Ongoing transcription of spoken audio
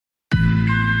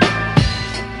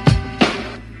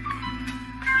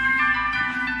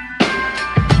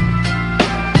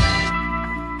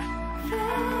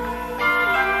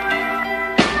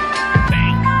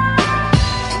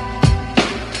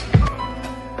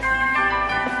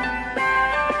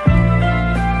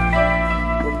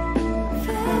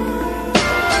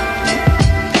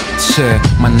Shit,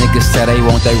 my niggas said they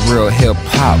want that real hip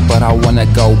hop, but I wanna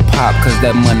go pop, cause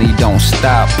that money don't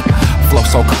stop. Flow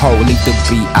so cold, leave the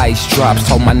beat ice drops.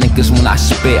 Told my niggas when I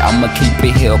spit, I'ma keep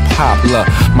it hip hop. Look,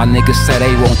 my niggas say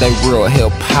they want that real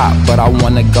hip hop, but I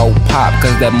wanna go pop,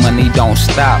 cause that money don't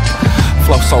stop.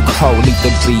 Flow so cold, leave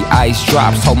the beat ice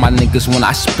drops. Told my niggas when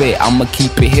I spit, I'ma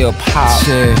keep it hip hop.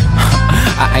 Shit,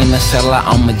 I ain't a seller,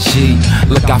 I'm a G.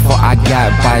 Look out for I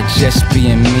got by just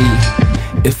being me.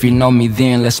 If you know me,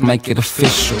 then let's make it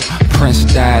official. Prince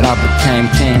died, I became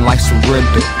king like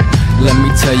Riddle. Let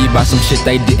me tell you about some shit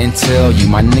they didn't tell you.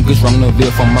 My niggas run the Ville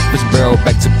from Murfreesboro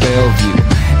back to Bellevue.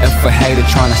 If a hater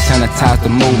tryna sanitize the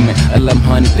movement,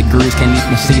 1100 degrees, can't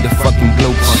even see the fucking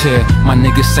blueprint. Shit, my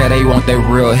niggas say they want that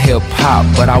real hip hop,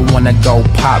 but I wanna go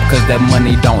pop, cause that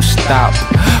money don't stop.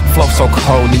 Flow so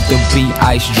cold, leave the beat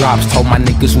ice drops. Told my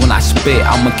niggas when I spit,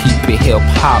 I'ma keep it hip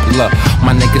hop. Look,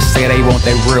 my niggas say they want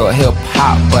that real hip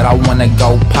hop, but I wanna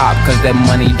go pop, cause that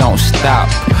money don't stop.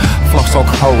 Flow so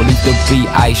cold, leave the beat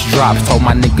ice drops. Told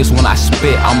my niggas when I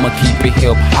spit, I'ma keep it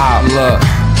hip hop. Look,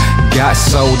 got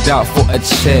sold out for a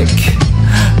check,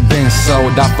 been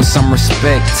sold out for some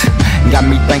respect. Got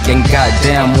me thinking,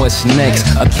 goddamn, what's next?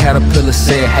 A caterpillar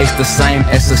said hate's the same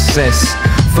as success.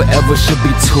 Forever should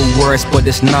be 2 words, but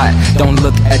it's not. Don't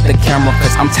look at the camera,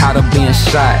 cause I'm tired of being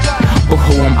shot. But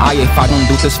who am I if I don't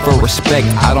do this for respect?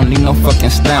 I don't need no fucking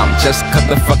stamp, just cut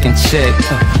the fucking check.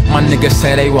 My niggas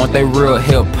say they want that real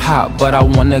hip hop, but I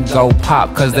wanna go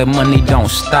pop, cause that money don't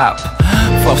stop.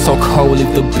 Flow so cold,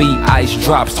 leave the beat ice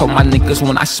drops. Told my niggas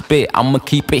when I spit, I'ma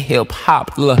keep it hip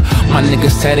hop. Look, my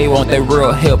niggas say they want that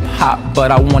real hip hop,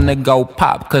 but I wanna go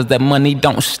pop, cause that money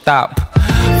don't stop.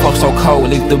 Flow so cold,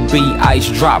 leave the beat ice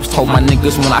drops. Told my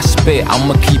niggas when I spit,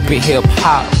 I'ma keep it hip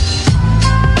hop.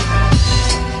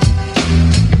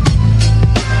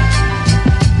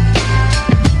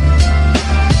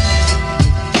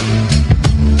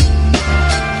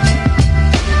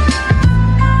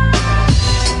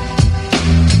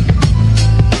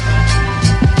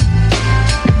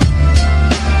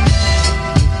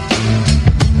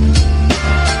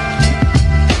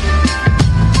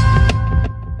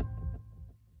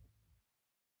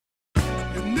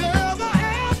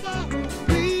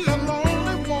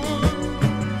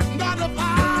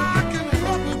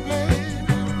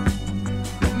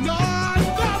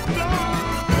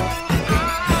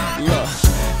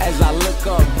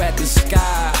 The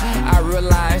sky, I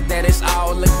realize that it's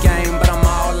all a game, but I'm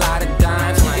all out of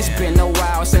dimes. It's been a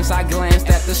while since I glanced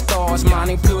at the stars,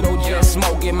 mining Pluto, just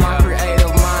smoking my creative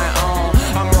mind on.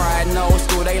 I'm riding old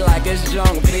school, they like it's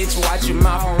junk, bitch. Watch your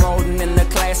mouth, I'm rolling in the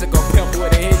classical pimp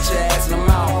with a hit your ass in the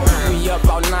mouth. We up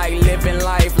all night, living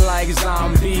life like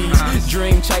zombies.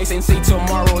 Dream chasing, see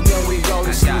tomorrow, then we go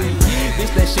to sleep.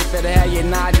 This that shit that had you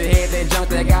nod your head, that junk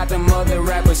that got them other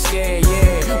rappers scared,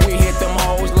 yeah. We hit them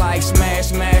hoes like smash,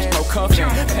 smash, no cuffing.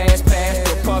 Pass, pass,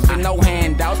 still puffin', no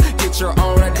handouts. Get your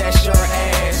owner, that's your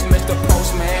ass, Mr.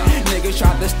 Postman. Niggas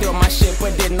tried to steal my shit,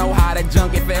 but didn't know how to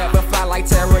junk it. Forever fly like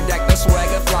pterodactyl,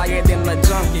 swagger flyer than the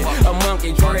junkie. A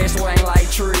monkey dress swing like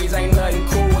trees, ain't nothing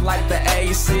cool like the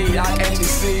AC. I can't you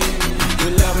see? You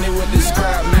love me with this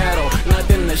scrap metal,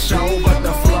 nothing to show but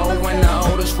the flow and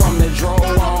the odors from the draw.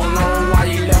 I don't know why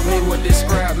you love me with this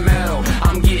scrap metal.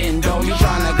 I'm getting dough, you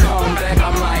tryna come back,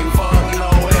 I'm like fuck no,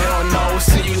 hell no.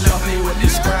 See you love me with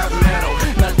this scrap metal,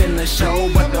 nothing to show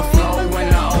but the flow and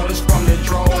the odors from the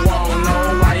draw. I don't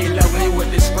know why you love me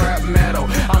with this scrap metal.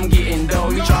 I'm getting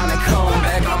dough, you tryna come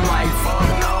back, I'm like fuck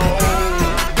no.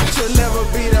 You'll never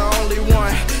be the only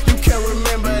one, you can't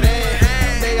remember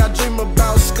that day I dream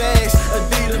about stacks,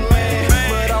 Adidas man,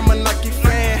 but I'm a Nike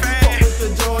fan. Fuck with the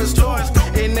Jordans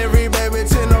too, and every baby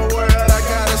in the world I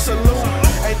gotta salute.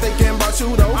 Ain't thinking about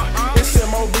you though, it's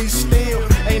MOB still.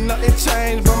 Ain't nothing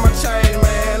changed but my change,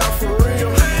 man, I'm for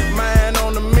real. Mine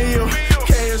on the meal,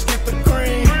 cash get the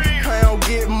cream. I don't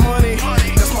get money,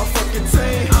 that's my fucking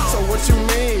team. So what you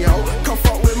mean, yo? Come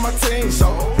fuck with my team,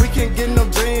 so we can get no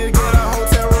jeans, get a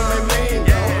hotel room and lean,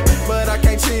 yo. But I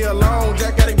can't chill alone,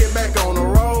 Jack gotta get back on the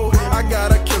road. I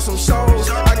gotta kill some souls,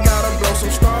 I gotta blow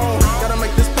some stones. Gotta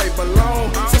make this paper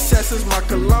long, success is my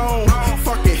cologne.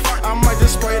 Fuck it, I might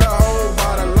just spray the whole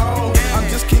bottle long. I'm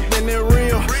just keeping it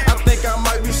real, I think I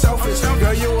might be selfish.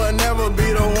 Girl, you will never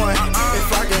be the one,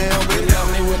 if I can help it. You love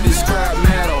me with this scrap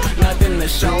metal, nothing to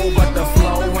show but the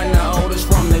flow and the odors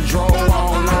from the draw. I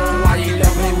don't know why you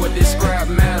love me with this scrap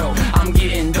metal. I'm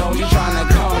getting dough, you tryna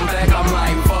come back, I'm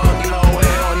like fuck no,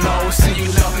 hell no. See you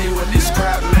love me with this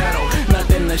scrap metal,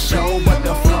 nothing to show but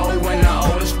the flow and the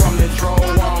odors from the draw.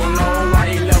 I don't know why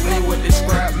you love me with this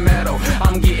scrap metal.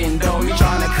 I'm getting dough, you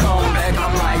tryna come back,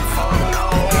 I'm like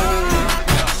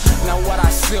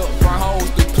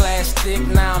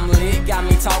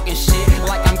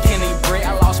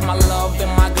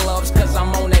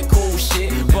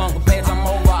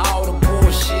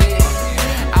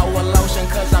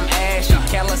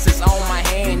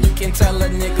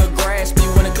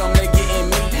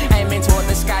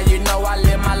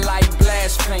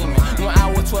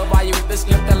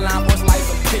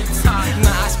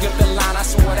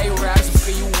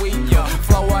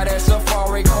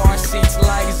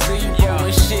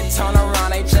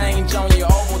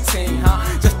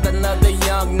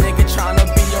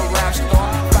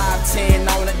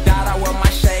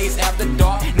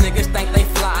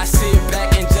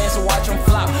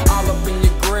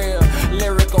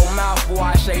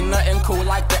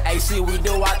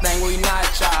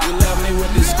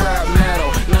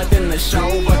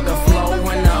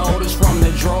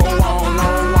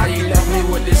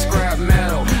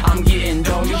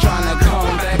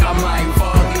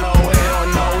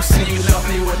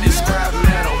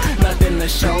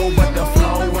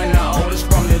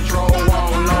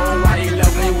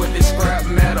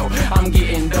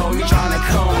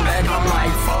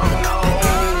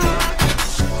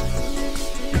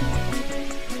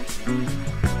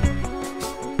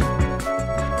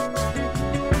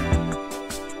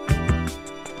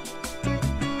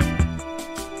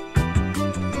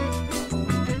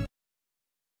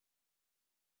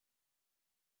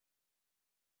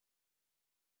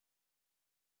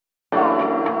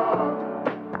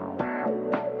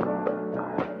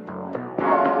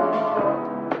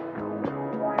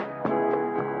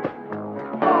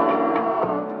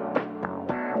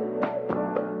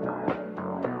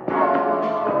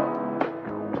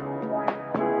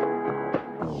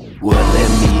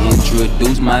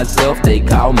introduce myself, they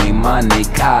call me Montey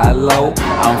Kaloh.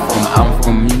 I'm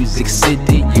from Music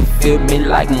City, you feel me,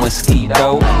 like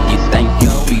mosquito. You think you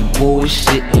be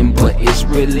bullshitting, but it's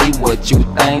really what you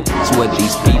think. Swear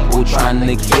these people trying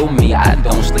to kill me, I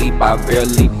don't sleep, I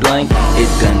barely blink.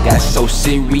 It done got so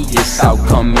serious, I'll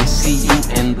come and see you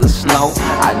in the snow.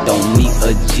 I don't need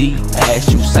a G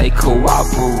pass, you say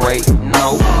cooperate,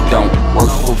 no. Don't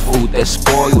work for food that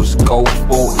spoils, go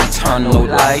for eternal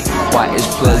life. Why is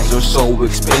pleasure so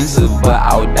expensive, but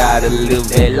I'll die to live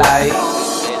that life.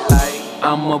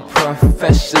 I'm a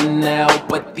professional,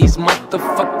 but these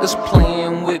motherfuckers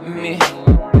playing with me.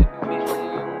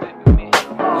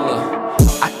 Look,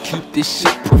 I keep this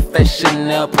shit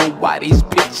professional, but why these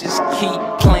bitches keep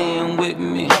playing with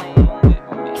me?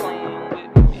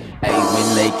 Hey,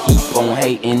 when they keep on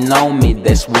hating on me,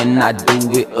 that's when I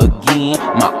do it again.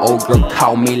 My old girl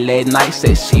called me last night,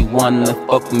 said she wanna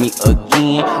fuck me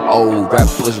again. Old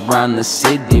rappers round the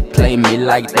city play me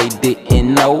like they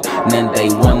didn't know. Now they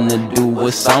wanna do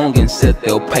a song and said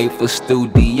they'll pay for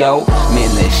studio. Man,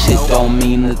 that shit don't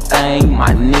mean a thing,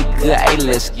 my nigga, hey,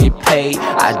 let's get paid.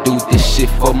 I do this shit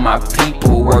for my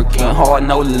people, working hard,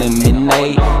 no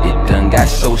lemonade. It done got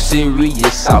so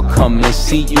serious, I'll come and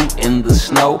see you in the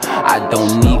snow. I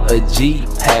don't need a G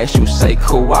pass, you say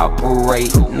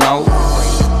cooperate, no.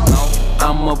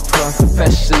 I'm a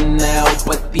professional,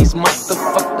 but these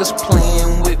motherfuckers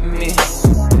playing with me.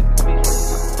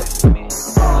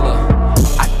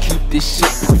 Look, I keep this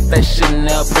shit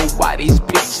professional, but why these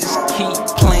bitches keep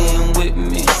playing with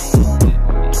me?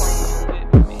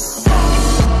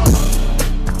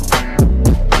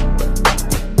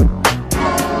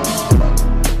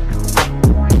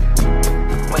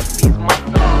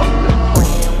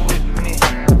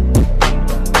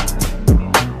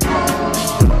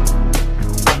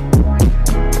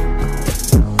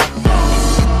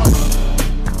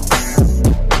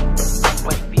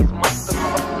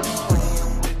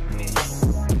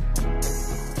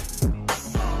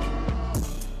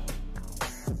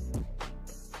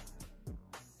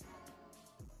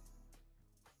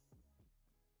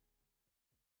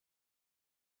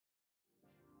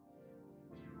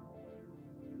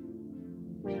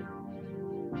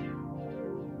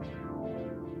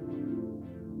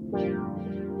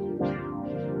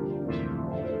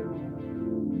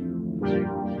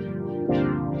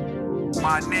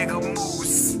 My nigga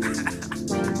Moose.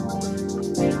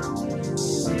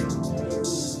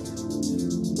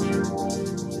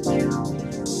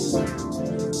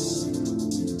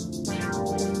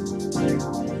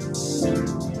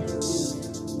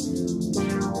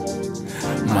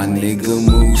 My nigga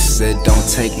Moose said don't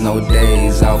take no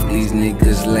days off, these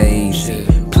niggas lazy.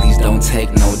 Please don't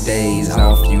take no days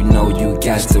off, you know you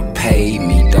got to pay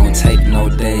me. Don't take no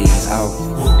days off.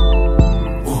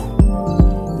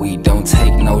 We don't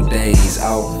take no days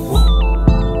off.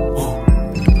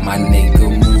 My nigga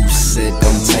Moose said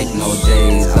don't take no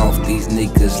days off, these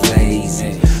niggas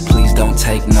lazy. Please don't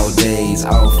take no days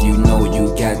off, you know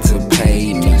you got to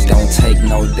pay me. Don't take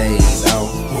no days off.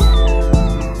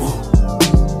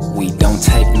 We don't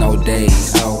take no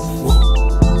days off.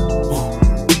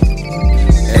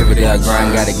 Every day I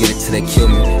grind, gotta get it till they kill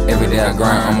me. Every day I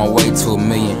grind, on my way to $1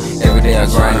 million. Every day I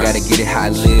grind, gotta get it how I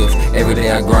live. Every day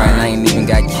I grind, I ain't even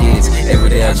got kids. Every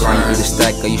day I grind, you either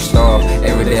stack or you starve.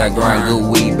 Every day I grind, good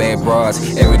weed, bad bras.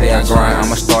 Every day I grind,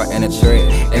 I'ma start and a threat.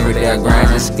 Every day I grind,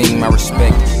 this scheme I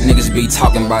respect. Niggas be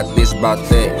talking about this, about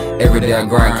that. Every day I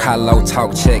grind, Kaloh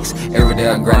talk checks. Every day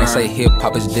I grind, they say hip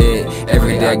hop is dead.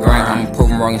 Every day I grind, I'ma prove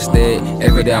them wrong instead.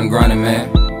 Every day I'm grinding, man.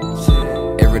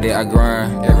 Every day I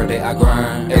grind, every day I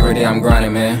grind, every day I'm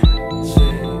grinding, man.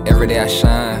 Every day I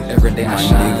shine, every day I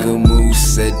shine. My nigga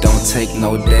Moose said don't take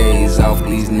no days off,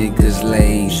 these niggas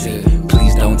lazy.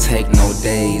 Please don't take no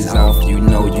days off, you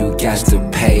know you got to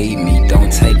pay me.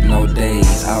 Don't take no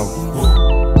days off.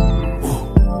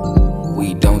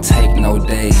 We don't take no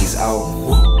days off.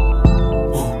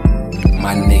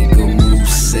 My nigga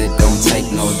Moose said don't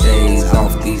take no days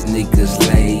off, these niggas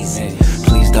lazy.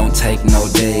 Please don't take no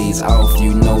days off,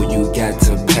 you know you got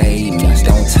to pay me.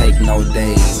 Don't take no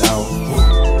days off.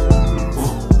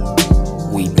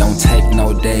 We don't take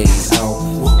no days off.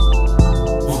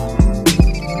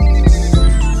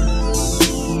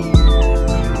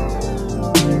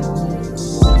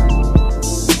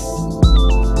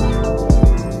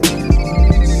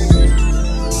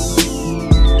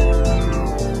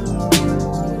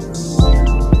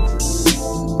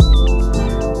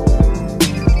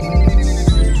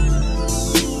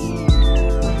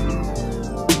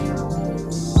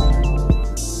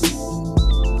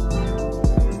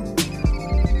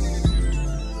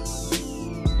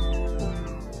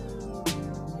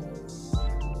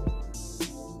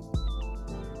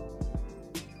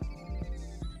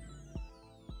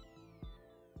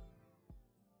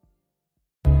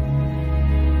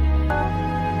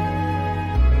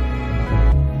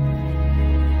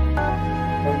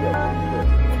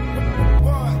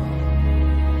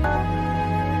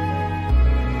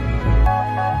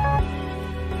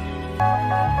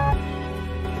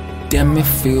 Damn, it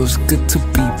feels good to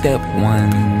be that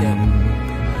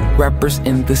one. Rappers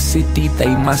in the city, they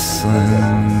my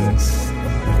sons.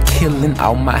 Killing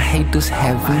all my haters,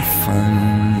 having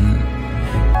fun.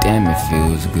 Damn, it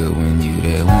feels good when you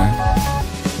that one.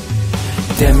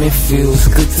 Damn, it feels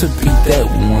good to be that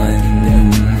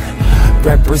one.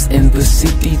 Rappers in the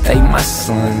city, they my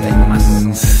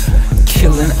sons.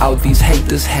 Killing all these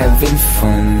haters, having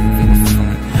fun.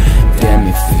 Damn,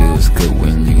 it feels good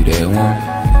when you that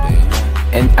one.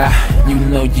 And you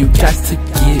know you got to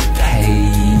get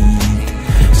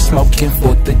paid. Smoking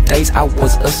for the days I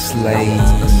was a slave.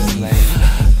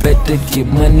 Better get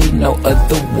money, no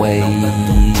other way.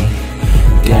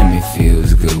 Damn, it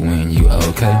feels good when you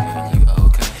okay.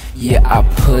 Yeah, I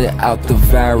put out the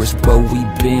virus, but we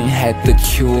been had the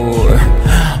cure.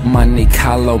 Montey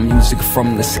Kaloh, music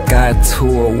from the sky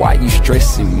tour. Why you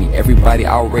stressing me? Everybody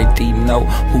already know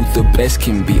who the best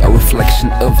can be. A reflection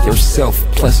of yourself,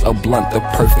 plus a blunt, the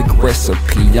perfect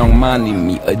recipe. Young Montey,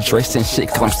 me addressing shit,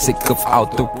 cause I'm sick of all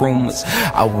the rumors.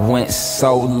 I went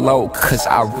so low, cause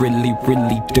I really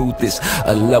do this.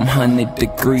 1100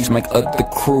 degrees make other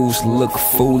crews look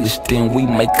foolish. Then we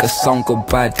make a song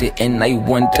about it, and they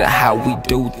wonder how we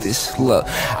do this. Look,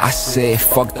 I said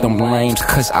fuck them lames,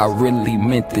 cause I really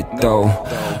meant it though.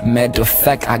 Matter of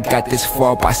fact, I got this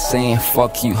far by saying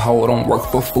fuck you, ho. Don't work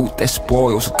for food that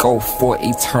spoils, go for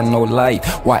eternal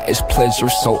life. Why is pleasure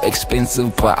so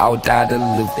expensive, but I'll die to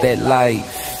live that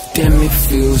life. Damn, it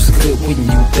feels good when you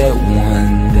that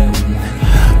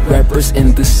one. Rappers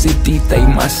in the city, they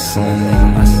my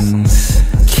sons.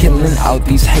 Killing all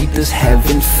these haters,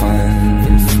 having fun.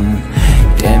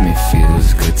 Damn, it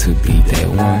feels good to be that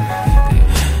one.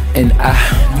 And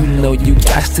you know you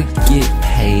got to get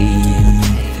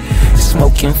paid.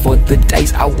 Smoking for the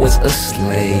days I was a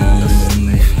slave.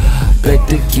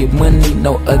 Better get money,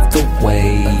 no other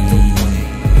way.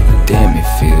 Damn, it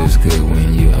feels good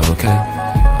when you okay.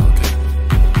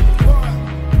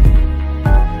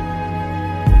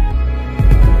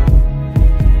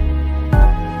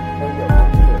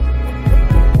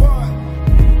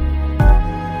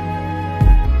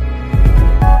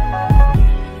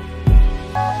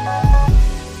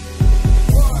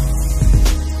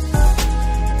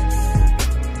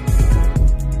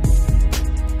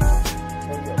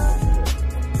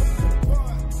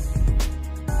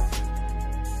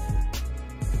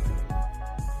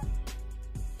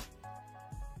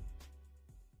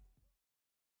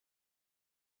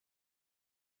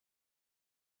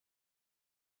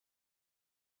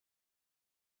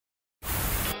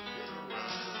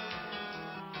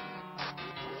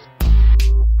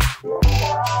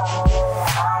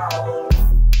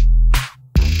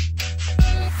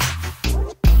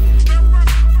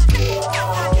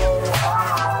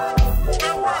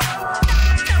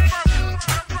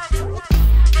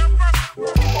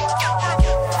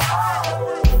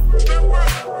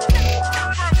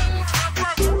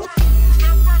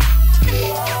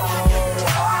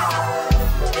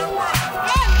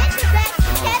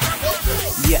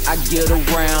 I get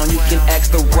around, you can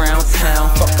ask around town.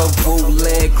 Fuck a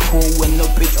bootleg crew and the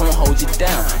bitch won't hold you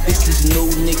down. This is new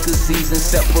nigga season,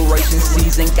 separation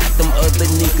season. Got them other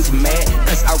niggas mad,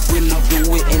 cause I really do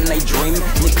it and they dreaming.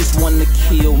 Niggas wanna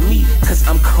kill me, cause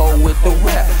I'm cold with the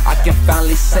rap. I can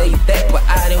finally say that, but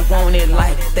I didn't want it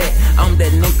like that. I'm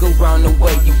that nigga round the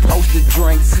way, you post a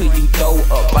drink till you throw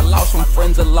up. I lost some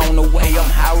friends along the way, I'm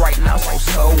high right now,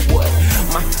 so what?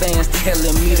 My fans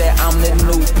telling me that I'm the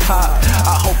new pop.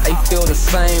 I hope they feel the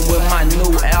same when my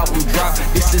new album drop.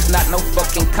 This is not no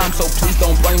fucking comp, so please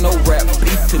don't bring no rap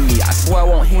beef to me. I swear I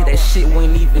won't hear that shit, we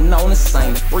ain't even on the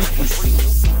same frequency.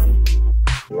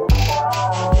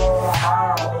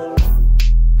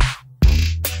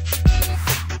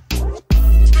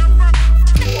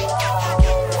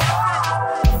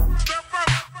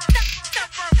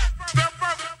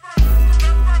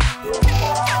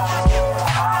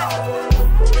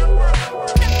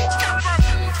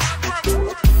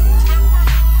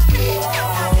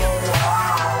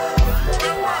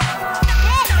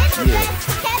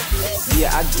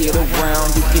 I get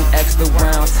around, you can ask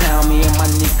around town. Me and my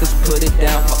niggas put it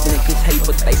down. Fuck niggas hate,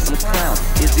 but they some clowns.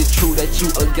 Is it true that you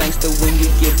a gangster when you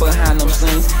get behind them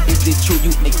scenes? Is it true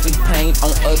you inflict pain on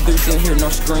others and hear no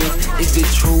screams? Is it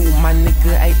true, my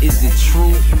nigga? Ay, is it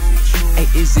true? Ay,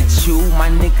 is it you, my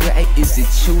nigga? Ay, is it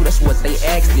you? That's what they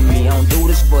asking me. I don't do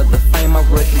this for the fame, I'd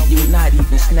rather you not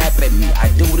even snap at me. I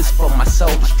do this for my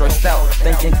soul, stressed out,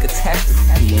 thinking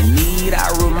catastrophe. And need I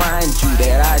remind you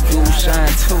that I do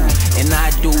shine too, and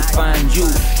I do find you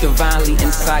divinely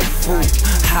insightful.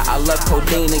 How I love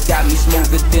codeine, it got me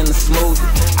smoother than the smoothie.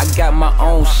 I got my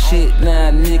own shit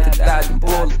now, nigga, dodging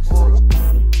bullets.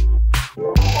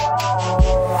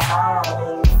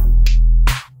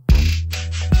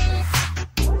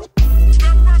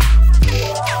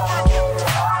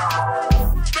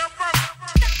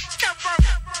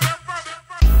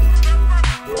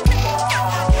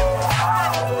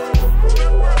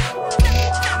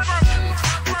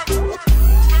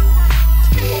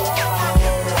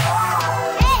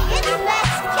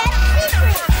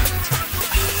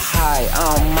 Hi,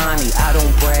 I'm Montey, I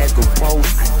don't brag or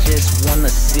boast. I just wanna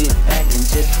sit back and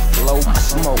just blow my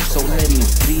smoke. So let me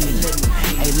be,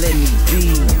 hey, let me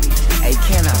be, hey,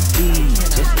 can I be?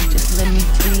 Just let me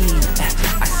be.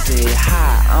 I said,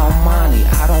 hi, I'm Montey,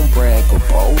 I don't brag or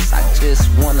boast. I just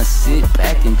wanna sit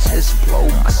back and just blow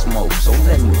my smoke. So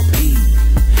let me be,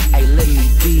 hey, let me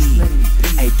be,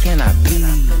 hey, can I be?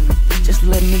 Just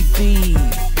let me be.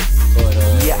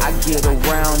 Yeah, I get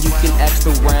around, you can ask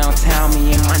around town.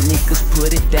 Me and my niggas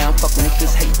put it down. Fuck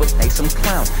niggas hate, but they some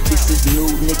clowns. This is new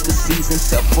nigga season,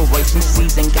 separation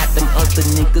season. Got them other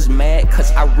niggas mad,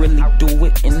 cause I really do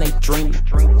it and they dream.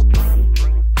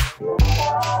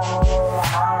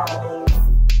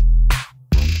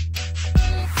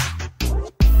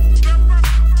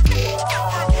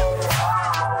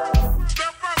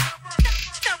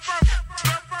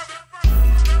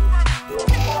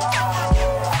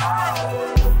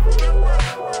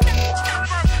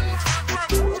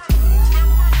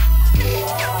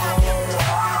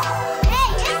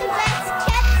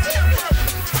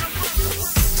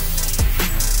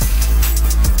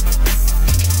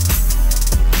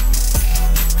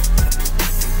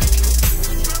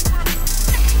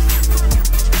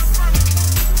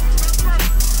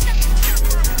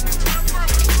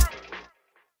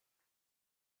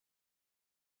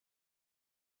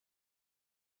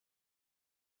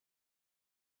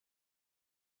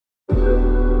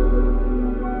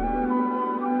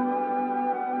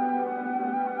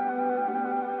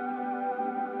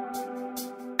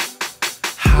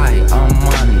 I'm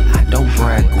Montey, I don't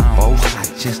brag or boast. I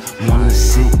just wanna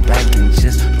sit back and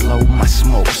just blow my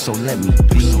smoke. So let me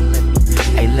be,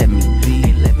 hey, let me be,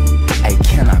 hey,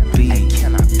 can I be?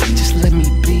 Just let me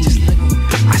be.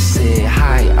 I said,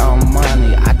 hi, I'm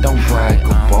Montey, I don't brag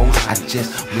or boast. I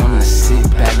just wanna sit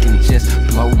back and just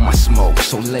blow my smoke.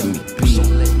 So let me be,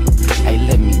 hey,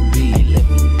 let me be,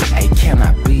 hey, can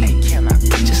I be?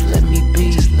 Just let me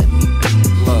be.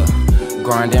 Look,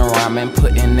 grinding, rhyming,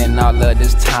 putting in all of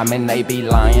this time and they be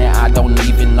lying. I don't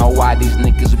even know why these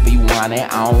niggas be whining.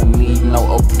 I don't need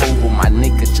no approval, my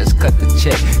nigga just cut the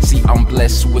check. See, I'm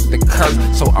blessed with the curse,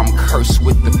 so I'm cursed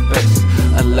with the best.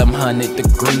 1100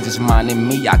 degrees is mine and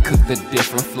me, I cooked a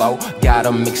different flow.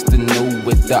 Gotta mix the new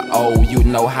with the old, you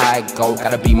know how it go.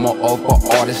 Gotta be more of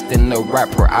an artist than a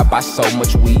rapper. I buy so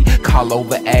much weed, call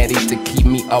over addies to keep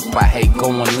me up. I hate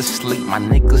going to sleep, my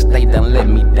niggas, they done let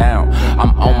me down.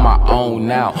 I'm on my own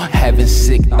now, having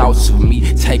sick thoughts of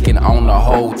me taking on the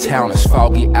whole town. It's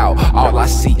foggy out, all I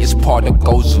see is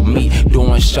particles of me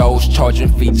doing shows, charging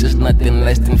features, nothing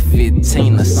less than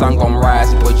 15. The sun gon'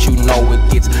 rise, but you know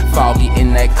it gets foggy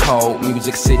in that cold.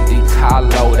 Music City,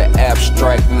 Kaloh, the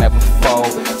abstract never fold.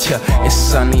 It's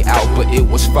sunny out, but it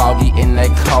was foggy in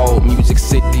that cold. Music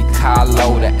City,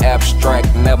 Kaloh, the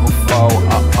abstract never fold.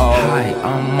 Hi,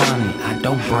 I'm Montey, I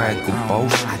don't brag or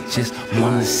boast. I just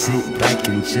wanna sit back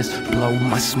and just blow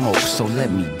my smoke. So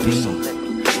let me be,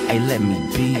 hey, let me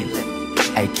be,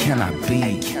 hey, can I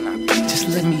be? Just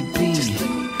let me be.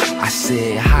 I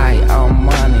said, hi, I'm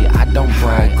Montey, I don't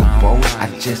brag or boast. I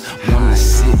just wanna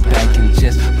sit back and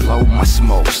just blow my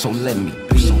smoke. So let me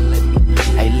be,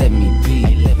 hey, let me be,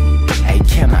 hey,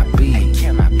 can I be?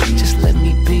 Just let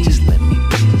me be.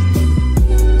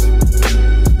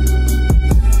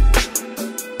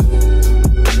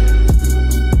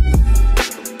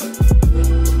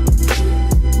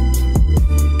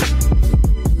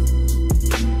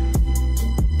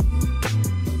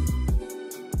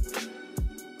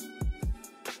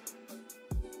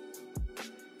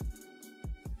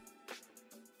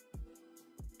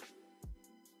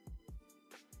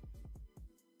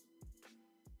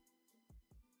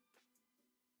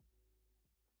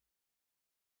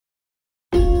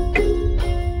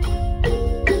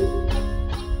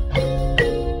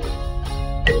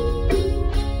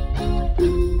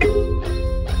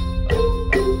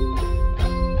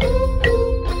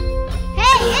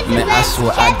 Man, I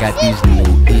swear I got these new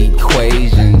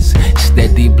equations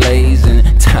steady blazing,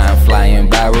 time flying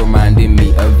by, reminding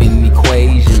me of an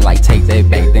equation. Like take that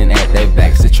back, then add that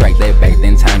back, subtract that back,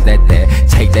 then times that.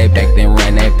 Take that back, then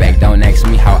run that back, don't ask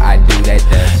me how I do that.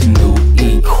 New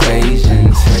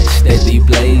equations steady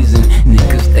blazing.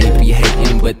 Niggas, they be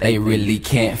hating, but they really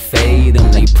can't fade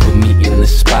them. They put me in the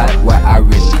spot where I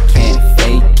really can't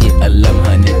fake it.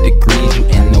 1100 degrees, you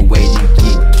in the way you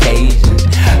get Cajun.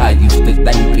 I used to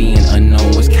think being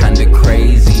unknown was kinda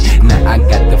crazy. Now I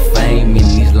got the fame and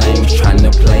these lames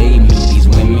tryna play me. These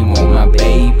women want my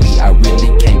baby, I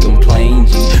really can't complain,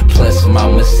 G. Plus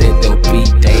mama said there'll be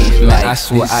days like I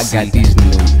swear I got these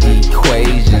new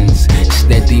equations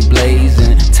steady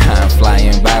blazing. Time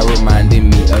flying by, reminding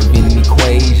me of an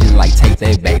equation. Like take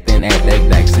that back, then add that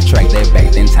back, subtract that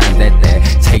back, then times that.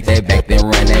 Take that back, then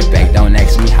run that back. Don't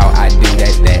ask me how I do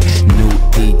that. New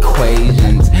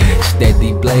equations,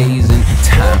 steady blazing.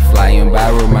 Time flying by,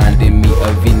 reminding me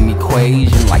of an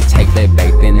equation. Like take that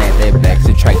back, then add that back,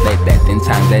 subtract that, then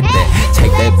times that.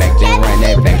 Take that back, then run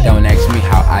that back. Don't ask me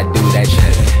how I do that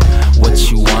shit. What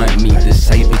you want me to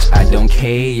say, bitch, I don't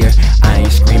care. I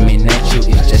ain't screaming at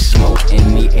you, it's just smoke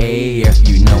in the air.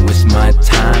 You know it's my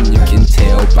time, you can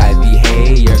tell by the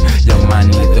hair. Yo,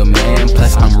 money the man,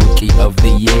 plus I'm rookie of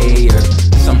the year.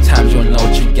 Sometimes you'll know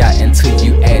what you got until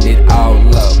you add it all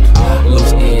up.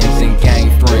 Loose ends and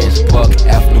gang friends, buck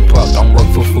after buck. Don't work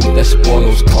for food that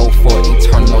spoils, cold for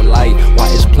eternal light. Why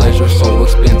is pleasure so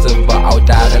expensive, but I'll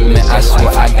die to man. I swear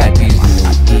I got these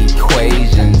new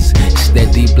equations,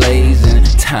 steady blazing.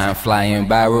 Time flying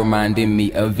by, reminding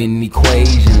me of an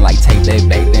equation. Like take that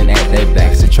back, then add that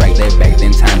back, subtract that back,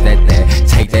 then times that.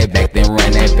 Take that back, then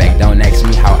run that back. Don't ask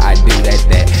me how I do that.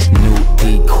 New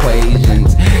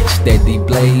equations, steady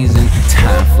blazing.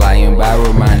 Time flying by,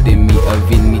 reminding me of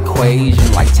an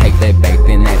equation. Like take that back,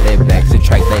 then add that back,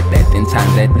 subtract that, then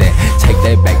times that. Take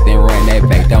that back, then run that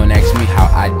back. Don't ask me how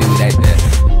I do that.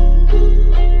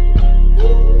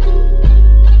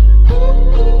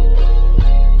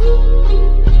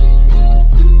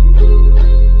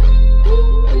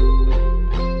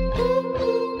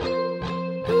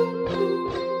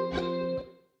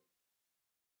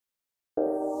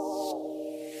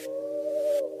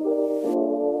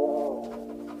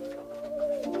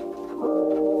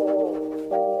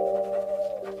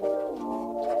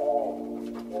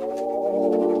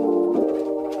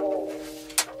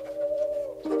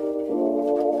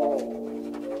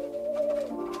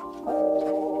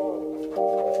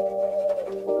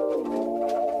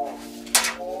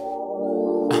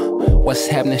 What's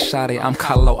happening, shawty? I'm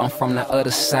Kaloh, I'm from the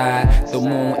other side. The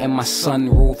moon in my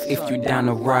sunroof, if you down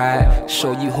to ride.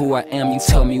 Show you who I am, you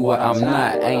tell me what I'm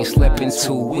not. I ain't slept in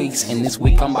 2 weeks, and this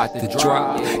week I'm about to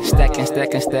drop.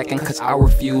 Stacking, cause I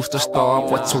refuse to starve.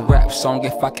 What's a rap song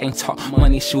if I can't talk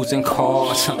money, shoes, and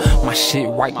cars? My shit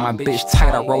right, my bitch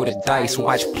tight, I roll the dice.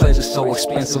 Watch pleasure so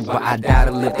expensive, but I die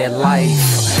to live that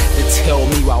life. They tell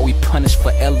me why we punish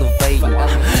for elevating,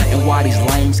 and why these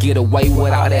lames get away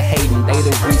without it hating. They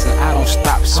the reason I don't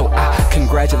stop, so I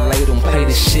congratulate them. Play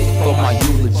this shit for my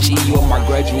eulogy or my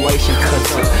graduation,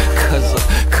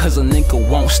 cause a nigga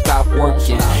won't stop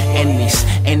working, and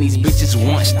these bitches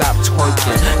won't stop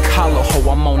twerking. Kaloh, ho,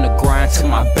 I'm on the grind till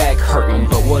my back hurting,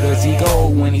 but where does he go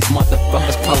when these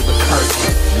motherfuckers close the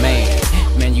curtain?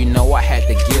 Man, you know I had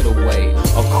to get away,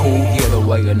 a cool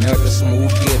getaway, another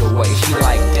smooth getaway. She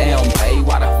like, damn, babe,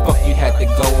 why the fuck you had to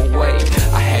go away?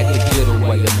 I had to get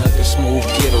away, another smooth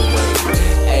getaway.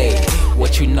 Hey,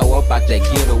 what you know about that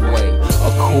getaway?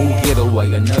 A cool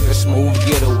getaway, another smooth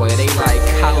getaway. They like,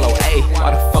 Kaloh, hey,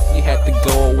 why the fuck you had to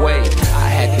go away? I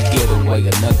had to get away,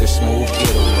 another smooth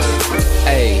getaway.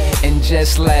 Hey, and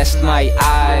just last night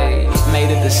I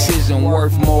made a decision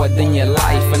worth more than your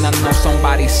life, and I know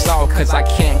somebody saw, cause I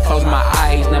can't close my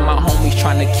eyes. Now my homies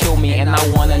trying to kill me, and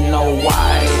I wanna know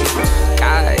why.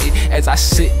 God, as I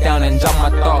sit down and jot my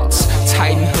thoughts,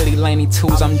 Titan hoodie, Laney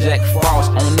tools, I'm Jack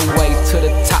Frost. On the way to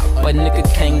the top, but nigga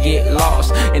can't get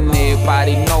lost, and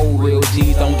everybody know real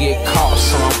G's don't get caught,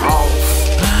 so I'm off.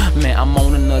 Man, I'm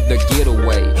on another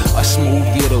getaway, a smooth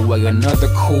getaway, another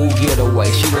cool getaway.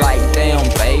 She like, damn,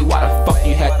 babe, why the fuck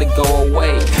you had to go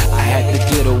away? I had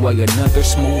to get away, another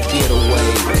smooth getaway.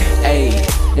 Hey,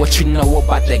 what you know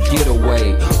about that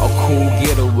getaway? A cool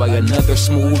getaway, another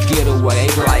smooth getaway.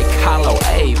 Like, Kaloh,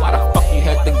 hey, why the fuck you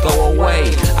had to go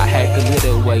away? I had to get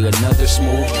away, another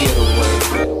smooth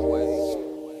getaway.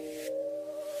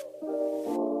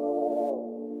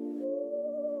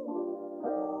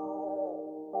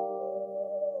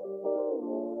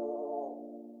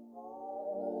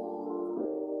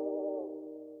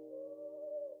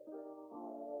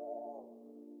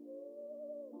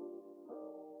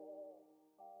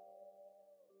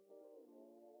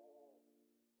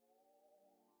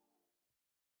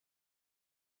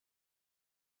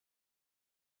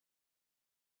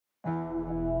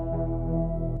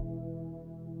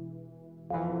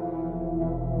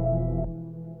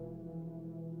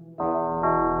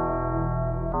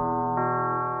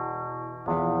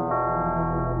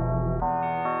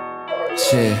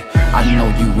 Yeah, I know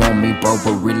you want me, bro,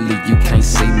 but really you can't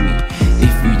see me.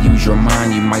 If you use your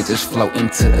mind, you might just float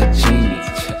into a genie.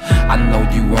 I know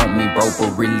you want me, bro,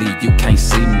 but really you can't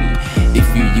see me. If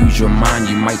you use your mind,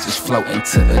 you might just float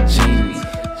into a genie.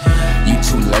 You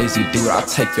too lazy, dude, I'll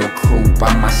take your crew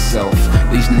by myself.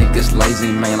 These niggas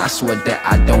lazy, man, I swear that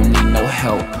I don't need no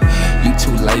help. You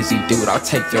too lazy, dude, I'll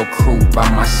take your crew by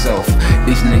myself.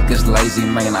 These niggas lazy,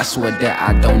 man, I swear that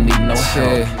I don't need no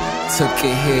help. Took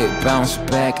a hit, bounced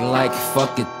back like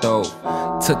fuck it though.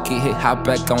 Took a hit, hop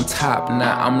back on top,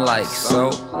 now I'm like so.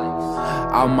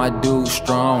 All my dudes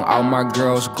strong, all my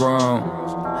girls grown.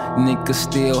 Niggas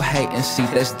still hating, see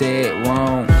that's dead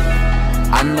wrong.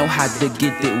 I know how to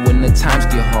get it when the times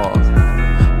get hard,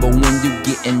 but when you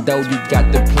getting dough, you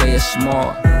got to play it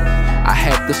smart. I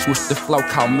had to switch the flow,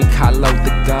 call me Kaloh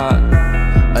the God.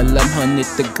 1100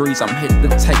 degrees, I'm here to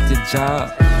take your job.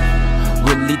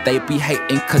 Really, they be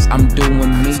hating cause I'm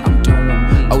doing me.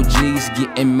 OGs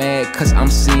getting mad cause I'm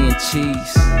seeing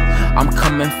cheese. I'm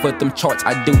coming for them charts,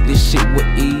 I do this shit with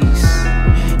ease.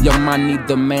 Yo, I need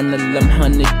the man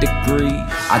 1100 degrees.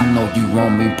 I know you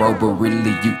want me, bro, but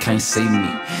really you can't see me.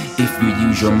 If you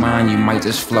use your mind, you might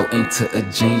just float into a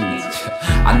genie.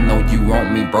 I know you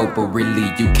want me, bro, but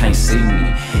really you can't see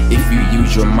me. If you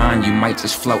use your mind, you might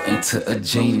just float into a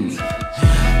genie.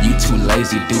 You too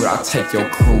lazy, dude, I'll take your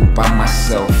crew by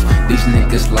myself. These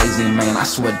niggas lazy, man, I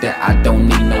swear that I don't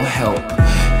need no help.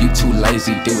 You too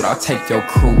lazy, dude, I'll take your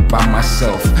crew by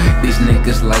myself. These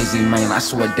niggas lazy, man, I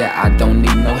swear that I don't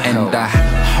need no help. And I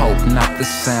hope not to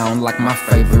sound like my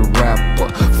favorite rapper.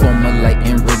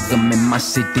 Formulating rhythm in my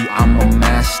city, I'm a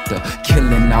master.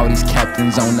 Killing all these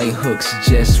captains on they hooks,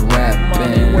 just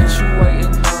rapping.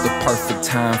 The perfect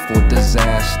time for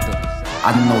disaster.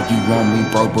 I know you want me,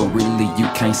 bro, but really you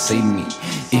can't see me.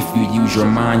 If you use your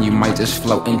mind, you might just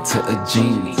float into a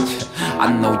genie.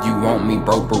 I know you want me,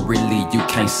 bro, but really you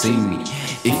can't see me.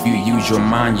 If you use your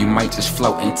mind, you might just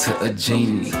float into a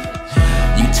genie.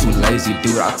 You too lazy,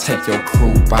 dude, I'll take your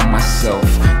crew by myself.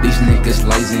 These niggas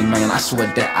lazy, man, I swear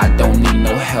that I don't need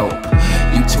no help.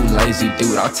 You too lazy,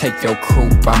 dude, I'll take your crew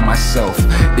by myself.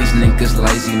 These niggas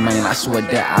lazy, man, I swear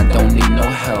that I don't need no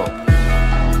help.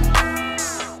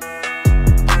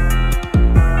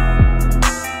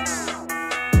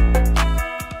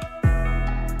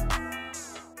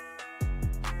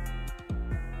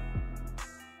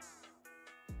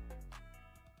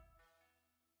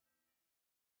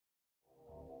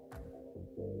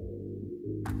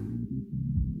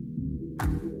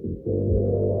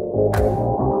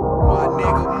 My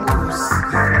nigga Moose.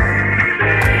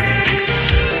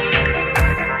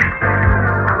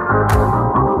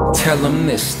 Tell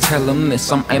them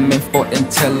this, I'm aiming for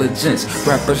intelligence.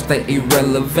 Rappers, they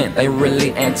irrelevant, they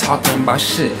really ain't talking about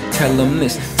shit. Tell them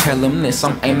this,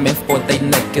 I'm aiming for they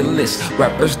necklace.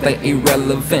 Rappers, they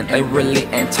irrelevant, they really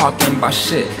ain't talking about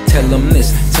shit. Tell them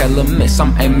this,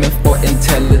 I'm aiming for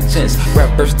intelligence.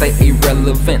 Rappers, they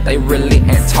irrelevant, they really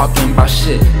ain't talking about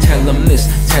shit. Tell them this,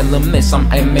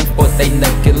 I'm aiming for they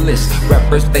necklace.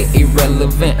 Rappers, they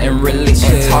irrelevant and really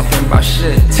ain't talking about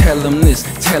shit. Tell them this,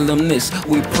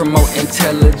 we promote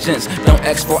intelligence. Don't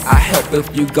ask for our help if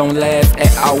you gon' laugh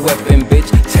at our weapon, bitch.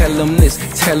 Tell them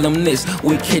this,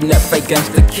 we kidnap fake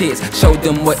gangsta kids. Show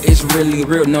them what is really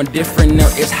real, no different now,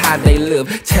 it's how they live.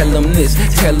 Tell them this,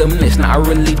 now I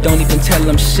really don't even tell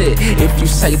them shit. If you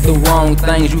say the wrong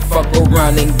things, you fuck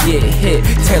around and get hit.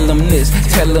 Tell them this,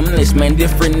 man,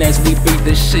 different as we beat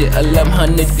the shit.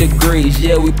 1100 degrees,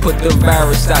 yeah, we put the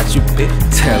virus out you, bitch.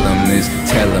 Tell them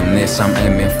this, I'm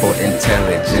aiming for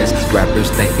intelligence.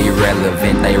 Rappers, they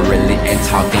irrelevant, they really ain't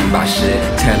talking about shit.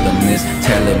 Tell them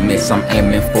this, I'm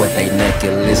aiming for they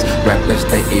necklace. Rappers,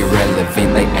 they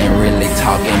irrelevant, they ain't really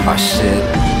talking about shit.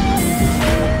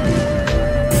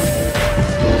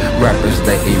 Rappers,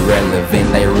 they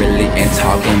irrelevant, they really ain't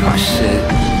talking about shit.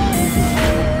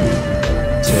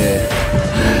 Yeah.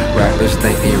 Rappers,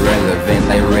 they irrelevant,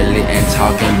 they really ain't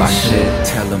talking about shit.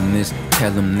 Tell them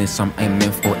this, I'm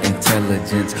aiming for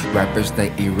intelligence. Rappers,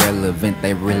 they irrelevant,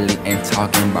 they really ain't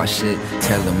talking about shit.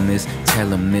 Tell them this,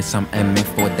 I'm aiming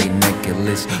for they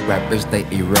necklace. Rappers, they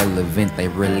irrelevant, they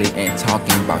really ain't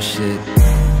talking about shit.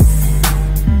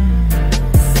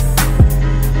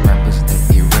 Rappers, they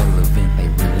irrelevant, they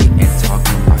really ain't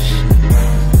talking about shit.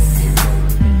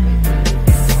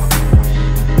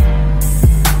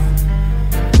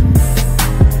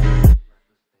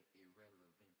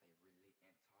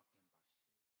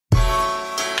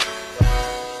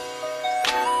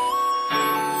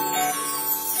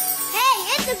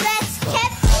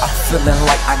 Feeling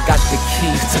like I got the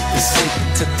keys to the city,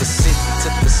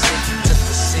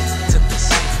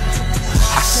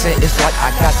 I said it's like I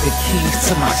got the keys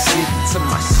to my city,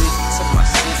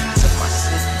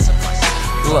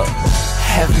 Look,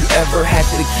 have you ever had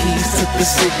the keys to the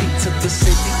city,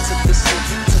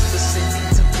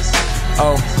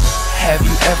 Oh, Have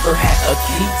you ever had a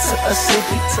key to a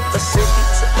city, to a city,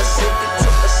 to a city, to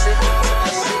a city, to a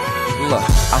city? Look,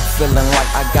 I'm feeling like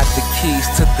I got the keys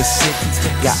to the city.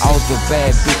 Got all the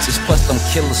bad bitches plus them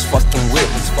killers fucking with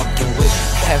me,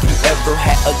 Have you ever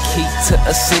had a key to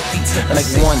a city? Make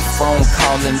one phone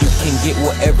call and you can get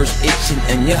whatever's itching.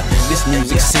 And yeah, this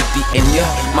music city. And yeah,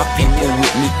 my people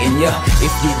with me. And yeah,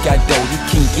 if you got dough, you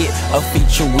can get a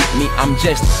feature with me. I'm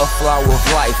just a flower of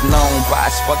life known by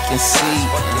its fucking seed.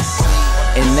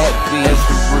 And that be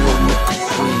the real nigga.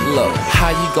 Look,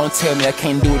 how you gon' tell me I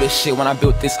can't do this shit when I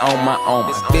built this on my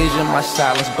own? My vision, my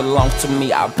silence belongs to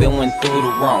me. I've been went through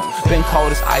the wrong. Been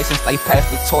cold as ice since they passed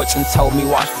the torch and told me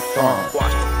watch the throne.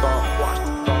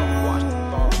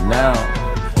 Now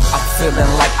I'm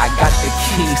feeling like I got the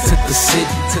keys to the city,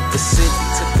 to the city,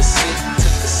 to the city, to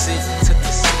the city, to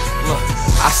the city. Look,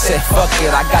 I said fuck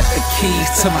it, I got the keys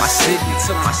to my city,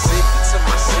 to my city, to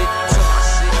my city, to my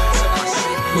city, to my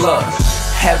city. Look.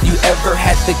 Have you ever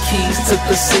had the keys to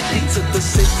the city, to the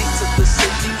city, to the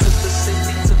city, to the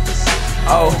city, to the city?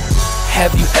 Oh,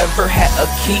 have you ever had a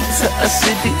key to a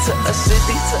city, to a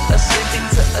city, to a city,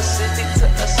 to a city, to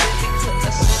a city, to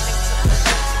a city?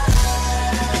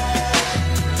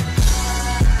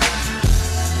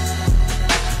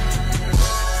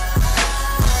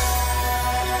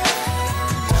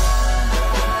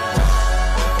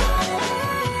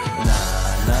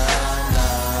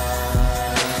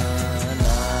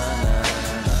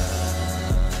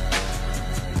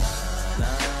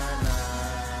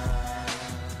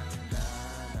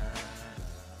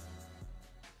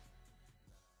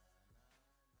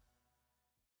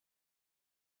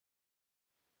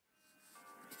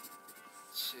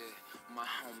 My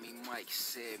homie Mike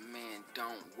said, man,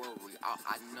 don't worry. All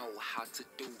I know how to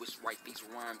do is write these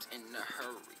rhymes in a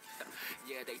hurry.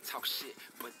 Yeah, they talk shit,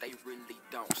 but they really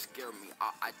don't scare me.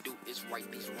 All I do is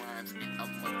write these rhymes in a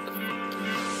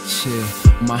motherfucking shit.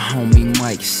 My homie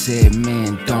Mike said,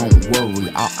 man, don't worry.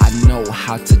 All I know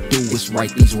how to do is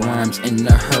write these rhymes in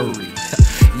a hurry.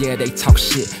 Yeah, they talk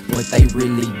shit, but they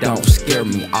really don't scare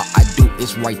me. All I do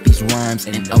is write these rhymes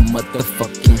in a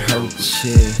motherfucking hurry.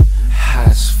 Shit. High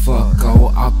as fuck,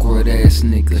 old awkward ass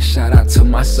nigga. Shout out to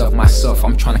myself,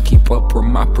 I'm trying to keep up with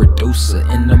my producer.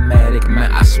 In the Matic,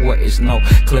 man, I swear it's no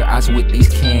clear eyes with these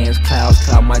cans. Clouds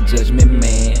cloud my judgment,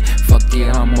 man. Fuck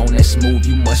it, I'm on that smooth,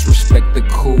 you must respect the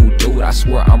cool dude. I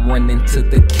swear I'm running to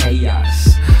the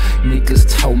chaos.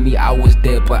 Niggas told me I was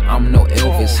dead, but I'm no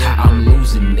Elvis. How I'm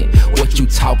losing it. What you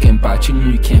talking about? You know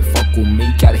you can't fuck with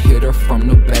me. Gotta hit her from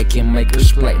the back and make her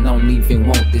splat. Don't even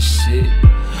want this shit.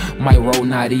 Might roll,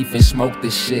 not even smoke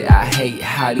this shit. I hate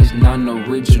how these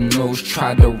non-originals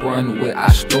try to run with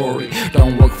our story.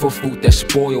 Don't work for food that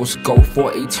spoils, go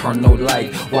for eternal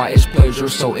life. Why is pleasure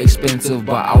so expensive,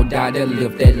 but I'll die to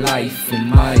live that life. And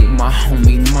my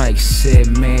homie Mike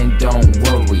said, man, don't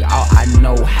worry. All I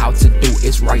know how to do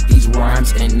is write these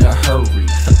rhymes in a hurry.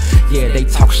 Yeah, they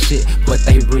talk shit, but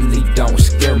they really don't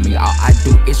scare me. All I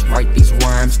do is write these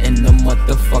rhymes in a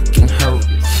motherfucking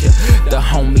hurry. The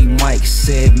homie Mike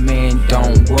said, man,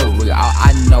 don't worry. All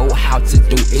I know how to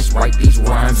do is write these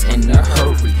rhymes in a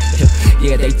hurry.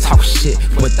 Yeah, they talk shit,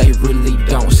 but they really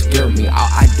don't scare me. All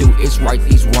I do is write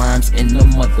these rhymes in a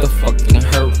motherfucking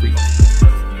hurry.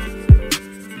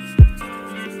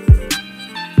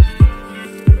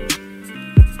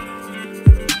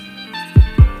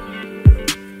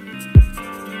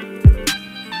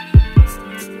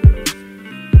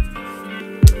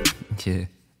 Yeah.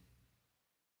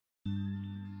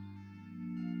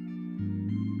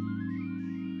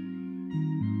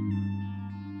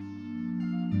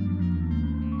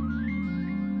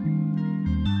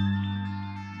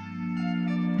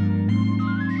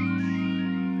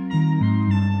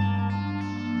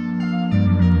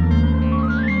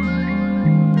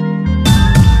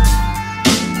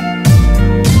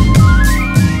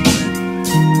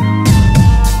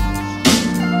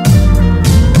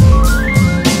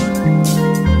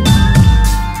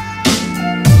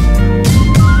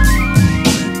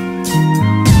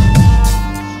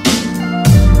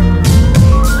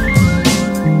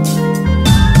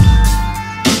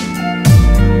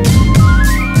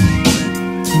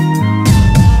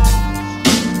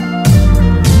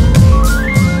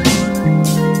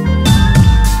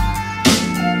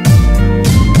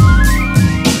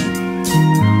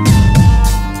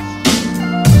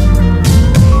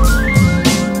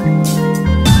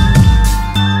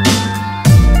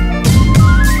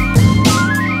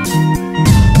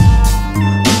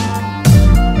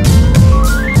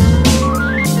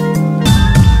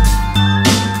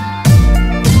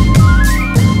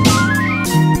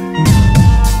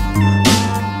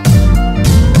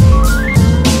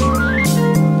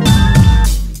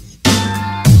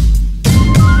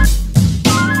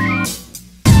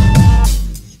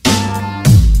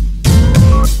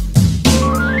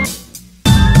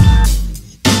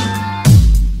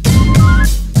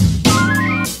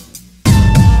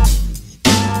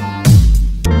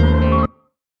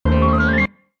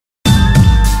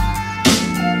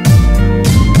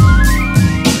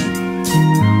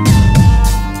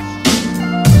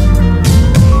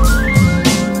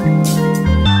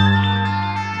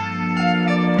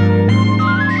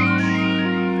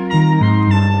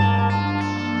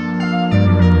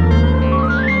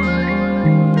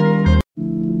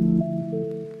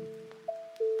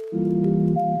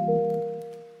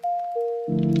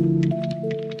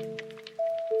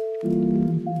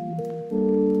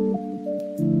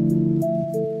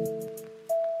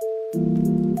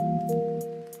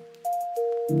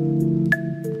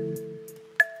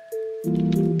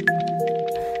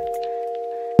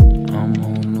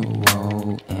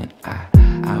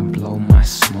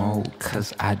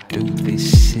 cause I do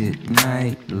this shit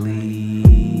nightly.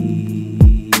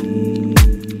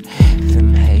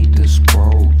 Them haters,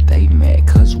 bro, they mad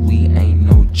cause we ain't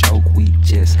no joke. We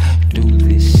just do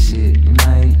this shit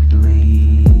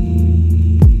nightly.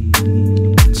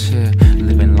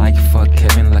 Living like fuck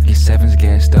Kevin, Lucky Sevens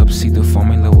gassed up. See, the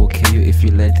formula will kill you if you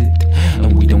let it,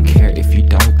 and we don't care if you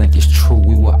don't think it's true.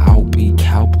 We will all be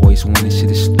cowboys when this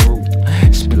shit is through.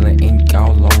 Spilling ink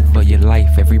all over your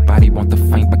life. Everybody want the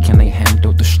fame, but can they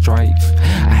handle the strife?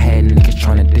 I had niggas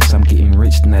trying to diss, I'm getting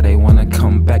rich. Now they wanna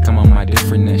come back, I'm on my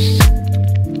differentness.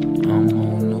 I'm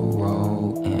on the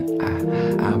road and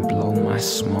I blow my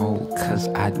smoke, cause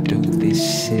I do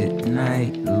this shit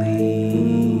nightly.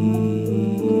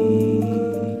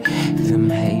 Them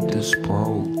haters,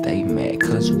 bro, they mad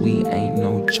cause we ain't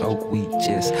no joke. We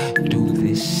just do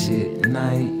this shit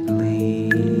nightly.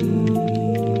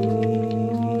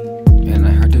 And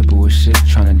I heard that bullshit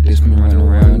tryna diss me, run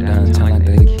around downtown like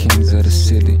they the kings of the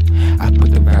city. I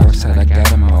put the virus out, I got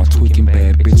them all tweaking,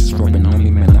 bad bitches rubbing on me,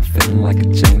 man, I'm feeling like a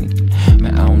genie.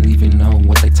 Man, I don't even know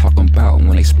what they talking about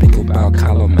when they speak about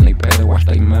Kaloh, man, they better watch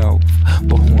their mouth.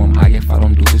 But who am I if I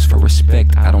don't do this for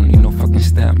respect? I don't need no fucking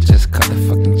stamp, just cut the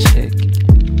fucking check.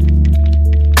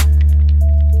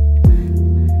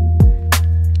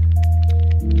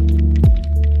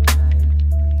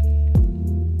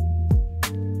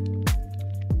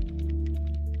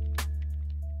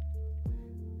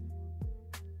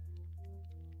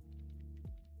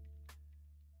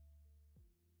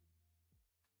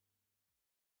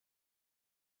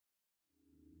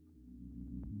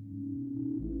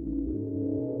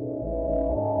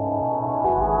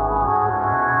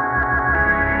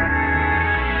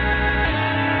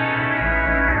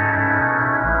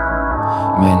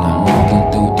 Man, I'm walking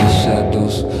through these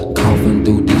shadows, coughing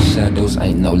through these shadows.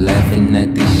 Ain't no laughing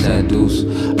at these shadows.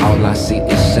 All I see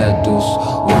is shadows,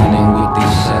 running with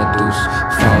these shadows,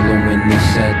 following these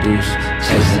shadows,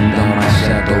 chasing down my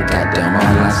shadow. Goddamn,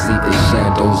 all I see is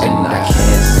shadows, and I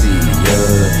can't see ya.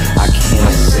 I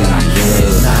can't see ya.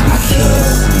 I can't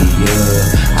see ya.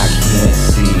 I can't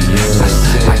see ya. I can't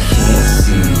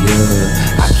see ya.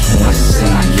 I can't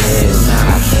see ya.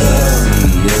 I can't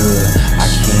see ya. I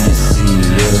can't see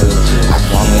ya. I'm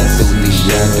falling through these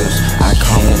shadows. I'm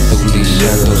coming through these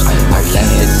shadows. I'm laughing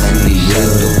in these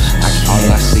shadows. All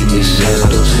I see is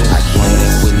shadows. I'm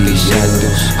running with these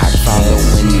shadows. I follow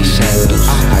in these shadows.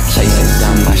 I chasing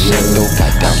down my shadow.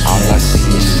 Goddamn, all I see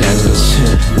is shadows.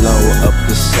 Low up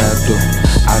the saddle.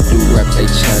 I do rap they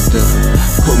chatter.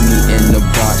 Put me in the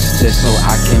box just so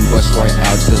I can bust right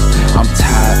out the. I'm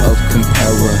tired of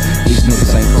comparer. These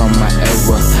niggas ain't from my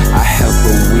era. I have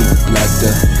a weak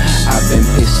bladder. I've been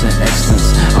pissing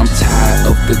excellence. I'm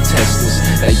tired of the testers.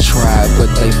 They tried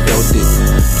but they failed it.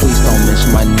 Please don't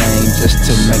mention my name just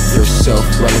to make yourself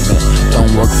relevant.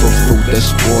 Don't work for food that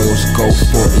spoils. Go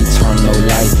for eternal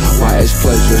life. Why is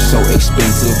pleasure so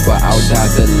expensive? But I'll die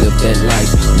to live that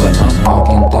life. But I'm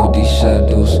walking through these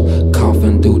shadows,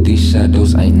 coughing through these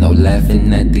shadows. Ain't no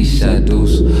laughing at these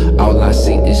shadows. All I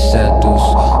see is shadows,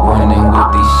 running with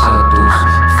these shadows,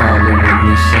 following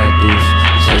these shadows,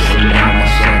 chasing down my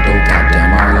shadow.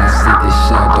 Goddamn, all I see is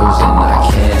shadows, and I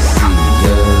can't see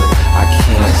ya. I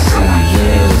can't see ya.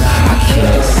 I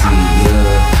can't see ya.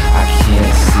 I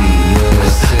can't see ya.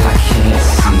 I can't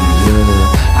see ya.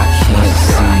 I can't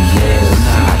see ya.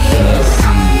 I can't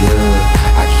see ya.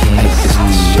 I can't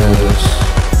see ya.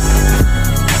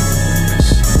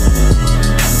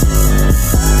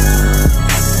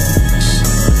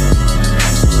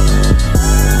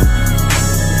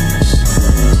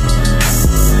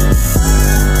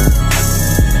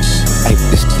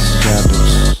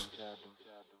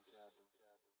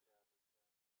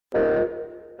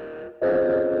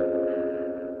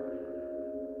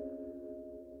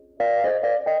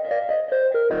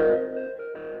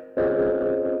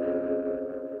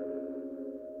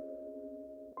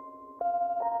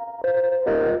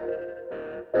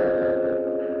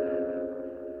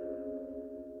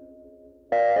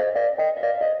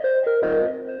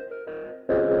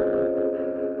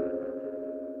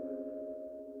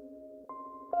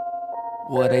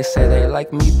 Well, they say they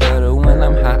like me better when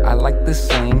I'm high, I like to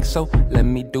sing. So let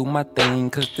me do my thing,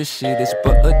 cause this shit is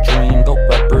but a dream. Go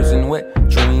rappers and wet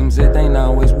dreams, it ain't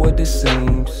always what it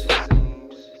seems.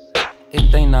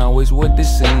 It ain't always what it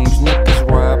seems.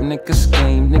 Niggas rob, niggas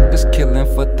scheme, niggas killing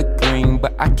for the green.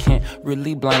 But I can't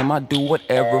really blame, I do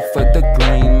whatever for the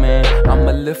green, man.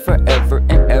 I'ma live forever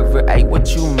and ever, ayy,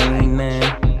 what you mean, man?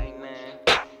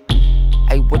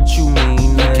 Ayy, what you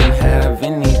mean, man? You can have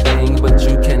anything, but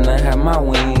you cannot have my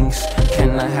wings.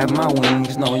 Cannot have my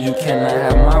wings, no, you cannot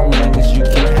have my wings. You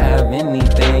can have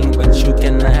anything, but you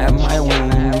cannot have my wings.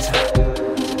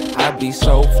 I be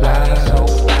so fly.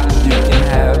 You can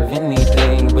have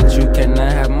anything, but you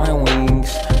cannot have my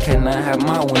wings. Cannot have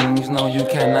my wings, no, you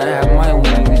cannot have my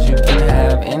wings. You can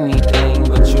have anything,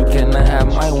 but you cannot have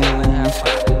my wings.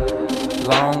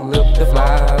 Long live the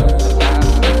fly.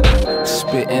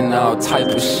 Spitting all type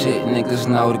of shit, niggas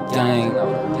know the game.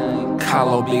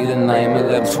 Kaloh be the name,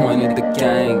 1120 the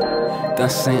gang. Done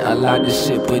seen a lot of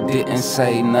shit but didn't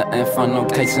say nothing from no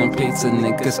cakes and pizza.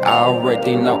 Niggas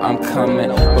already know I'm coming,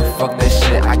 but fuck that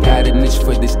shit, I got a niche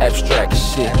for this abstract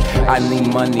shit. I need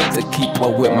money to keep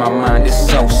up with my mind, it's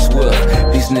so swift.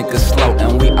 These niggas slow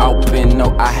and we open,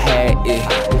 know I had it.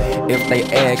 If they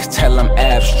ask, tell them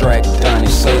abstract done it.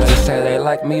 So just say they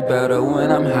like me better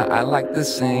when I'm high, I like to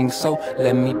sing. So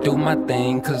let me do my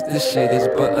thing, cause this shit is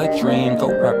but a dream. Go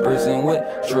represent with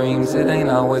dreams, it ain't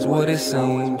always what it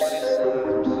seems.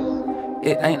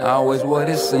 It ain't always what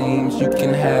it seems. You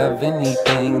can have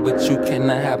anything, but you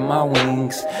cannot have my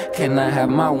wings. Cannot have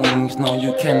my wings, no,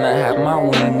 you cannot have my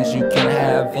wings. You can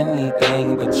have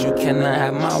anything, but you cannot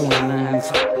have my wings.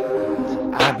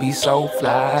 I be so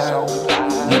fly.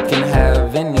 You can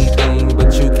have anything,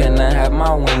 but you cannot have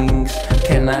my wings.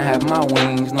 Cannot have my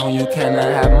wings, no, you cannot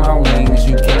have my wings.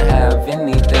 You can have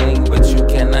anything, but you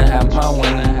cannot have my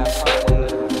wings.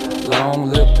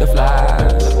 Long live the fly.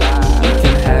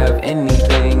 Have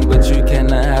anything, but you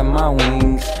cannot have my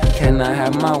wings. Cannot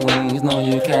have my wings, no,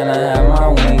 you cannot have my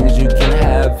wings. You can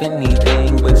have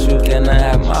anything, but you cannot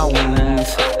have my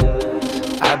wings.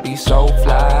 I be so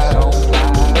fly.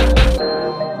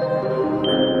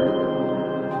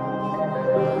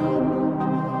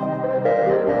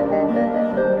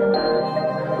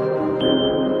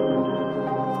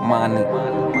 Money,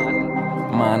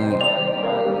 money,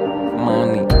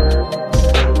 money.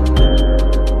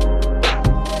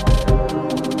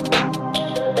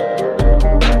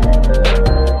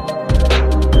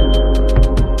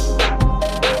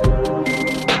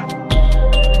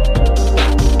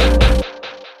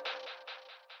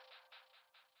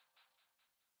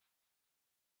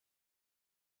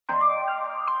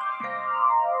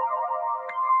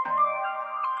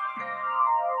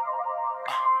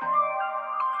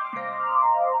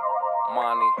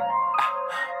 Money,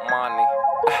 money,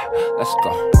 let's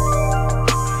go.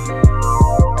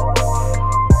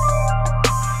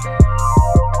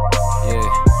 Yeah.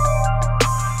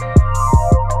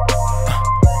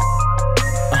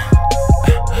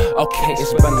 Okay,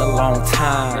 it's been a long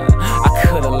time. I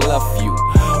could've left you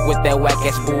with that whack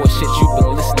ass bullshit you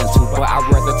been listening to, but I'd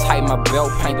rather tighten my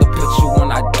belt, paint the picture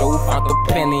when I do. Found the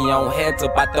penny on heads,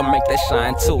 about to make that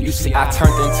shine too. You see, I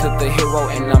turned into the hero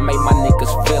and I made my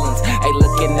niggas feelings. Hey,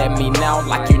 looking at me now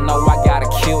like you know I gotta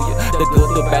kill you. The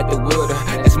good, the bad, the weirder.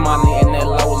 It's money in that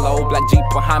low black Jeep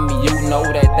behind me. You know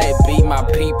that be my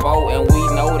people, and we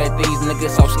know that these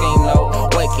niggas so scheme low.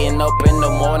 Waking up in the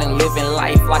morning, living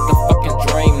life like a fucking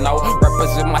dream. No,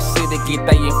 represent my city, get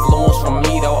they influence from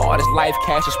me though. All this life,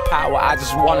 cash is power. I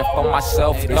just want it for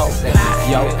myself. No,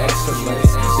 yo, excellence.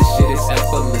 This shit is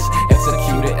effortless.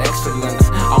 Executed excellence.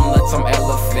 I'm nuts, I'm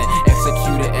elephant.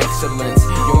 Executed excellence.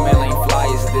 Your man ain't fly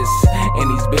as this, and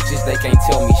these bitches they can't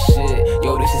tell me shit.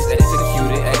 Yo, this is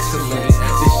executed excellence.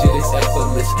 This shit is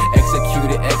effortless.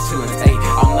 Executed excellence. Hey,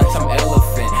 I'm nuts, I'm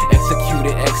elephant.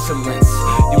 Executed excellence.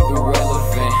 You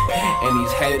irrelevant, and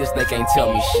these haters they can't tell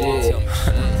me shit.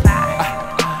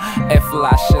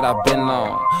 F-ly shit I've been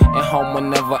on, and home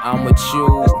whenever I'm with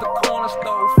you.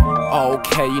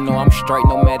 Okay, you know I'm straight,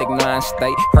 nomadic,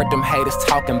 non-state. Heard them haters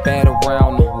talking bad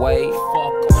around the way.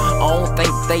 I don't think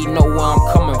they know where I'm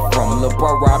coming from. Lil'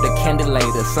 bro robbed a candy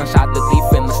later, sunshot the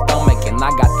thief in the stomach, and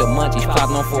I got the munchies.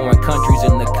 Plotting on foreign countries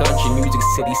in the country, music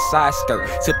city side skirt.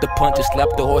 Sip the punches, slap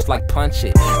the horse like punch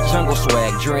it. Jungle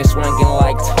swag, dress swinging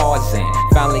like Tarzan.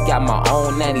 Finally got my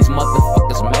own, now these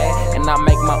motherfuckers mad, and I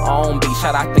make my own beat.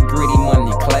 Shout out to Gritty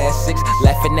Money Classics.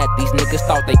 Laughing at these niggas,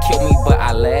 thought they killed me, but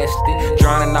I lasted.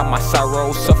 Drowning out my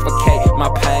sorrow, suffocate my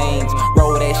pains.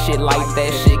 Roll that shit like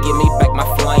that shit, give me back my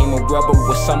flame. A rebel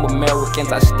with some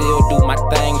Americans, I still do my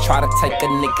thing. Try to take a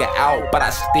nigga out, but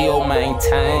I still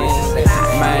maintain.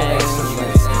 Man,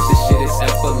 excellence. This shit is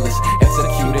effortless.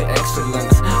 Executed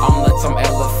excellence. I'm nuts, I'm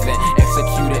elephant.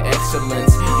 Executed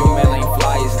excellence. Your man ain't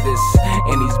fly as this,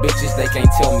 and these bitches they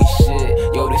can't tell me shit.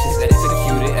 Yo, this is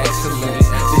executed excellence.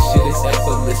 This shit is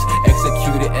effortless.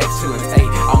 Executed excellence. Hey,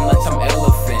 I'm nuts, I'm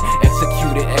elephant.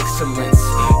 Executed excellence.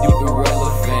 You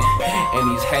irrelevant, and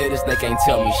these haters they can't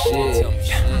tell me shit.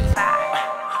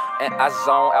 and I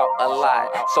zone out a lot.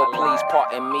 So please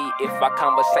pardon me if our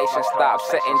conversation stops.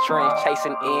 Setting trends,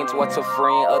 chasing ends, what's a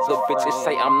friend? Other bitches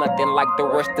say I'm nothing like the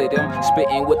rest of them.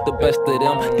 Spitting with the best of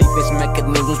them. Deepest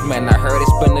mechanisms, man, I heard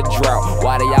it's been a drought.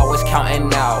 Why they always counting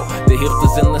out? The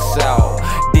hipsters in the south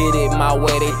did it my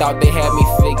way, they thought they had me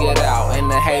figured out.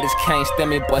 And the haters can't stand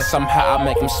me, but somehow I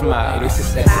make them smile. This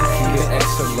is executed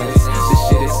excellence. This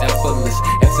shit is effortless.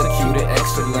 Executed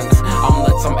excellence. I'm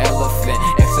nuts, I'm elephant.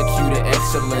 Executed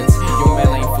excellence. Your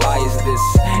man ain't fly as this.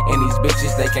 And these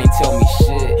bitches, they can't tell me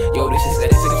shit. Yo, this is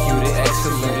executed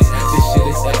excellence. This shit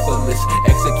is effortless.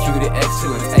 Executed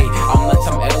excellence. Hey, I'm nuts,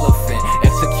 I'm elephant.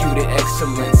 Executed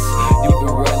excellence. You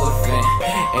irrelevant.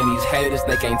 And these haters,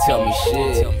 they can't tell me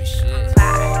shit.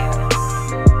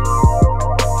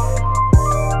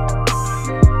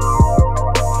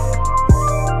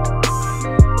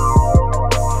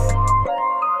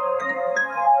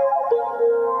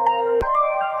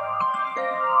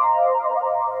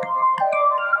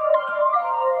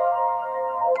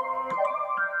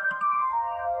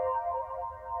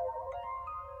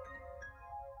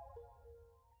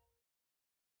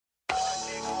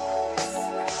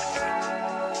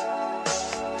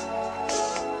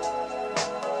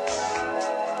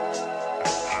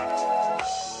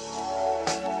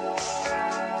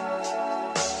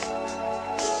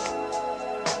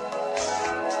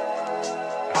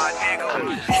 I'm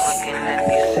just looking at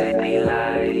these city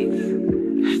lights,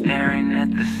 staring at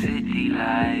the city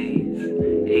lights.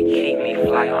 It keep me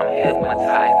fly, I'm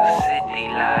hypnotized. The city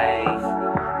lights,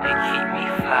 they keep me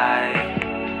fly,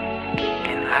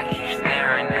 and I keep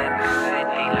staring at the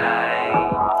city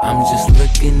lights. I'm just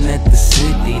looking at the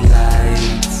city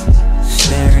lights,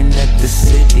 staring at the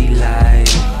city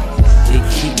lights. They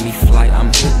keep me fly, I'm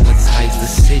hypnotized. The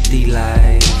city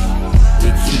lights,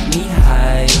 they keep me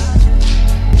high,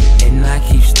 and I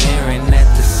keep staring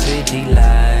at the city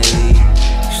light.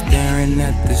 Staring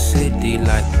at the city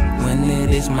light. When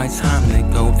it is my time to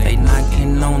go, they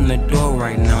knocking on the door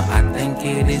right now. I think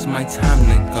it is my time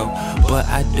to go, but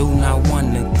I do not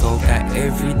wanna go. Got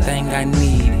everything I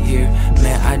need here,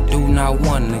 man, I do not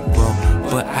wanna grow,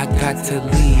 but I got to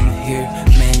leave here.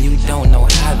 Man, you don't know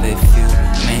how they feel,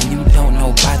 man, you don't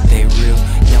know about they real.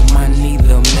 Young my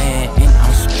neither man, and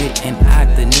I'm spitting out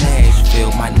the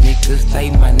Nashville. My niggas, they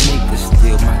my niggas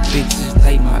still. My bitches,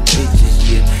 they my bitches,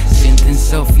 yeah. Sending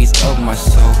selfies of my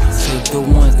soul to the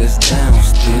ones that's down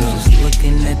still. Just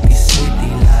looking at these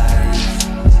city lights,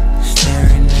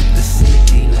 staring at the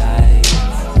city lights.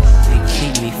 They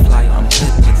keep me fly, I'm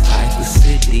hypnotized. The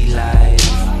city lights,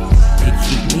 they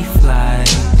keep me fly,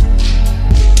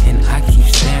 and I keep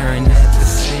staring at the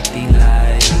city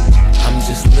lights. I'm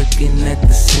just looking at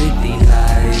the city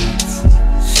lights,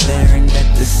 staring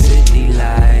at the city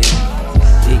lights.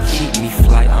 They keep me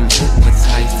fly, I'm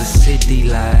hypnotized. The city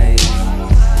lights,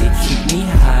 they keep me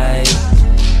high,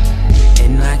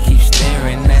 and I keep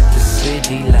staring at the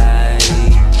city lights.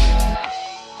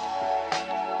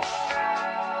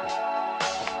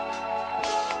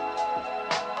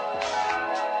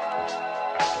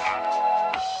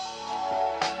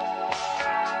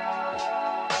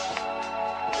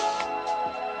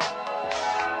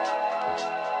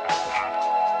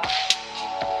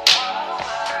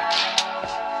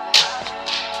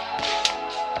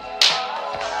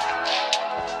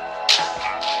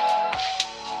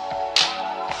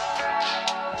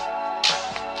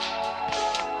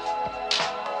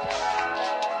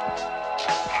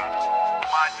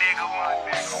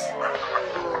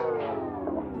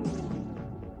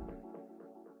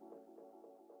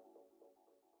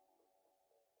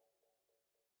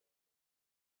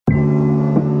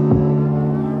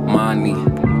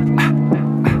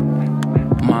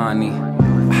 Money,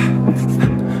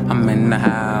 I'm in the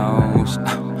house,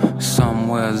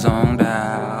 somewhere zoned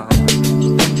out.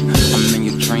 I'm in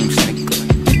your dreams, nigga.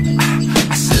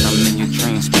 I said I'm in your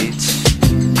dreams, bitch.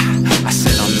 I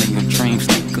said I'm in your dreams,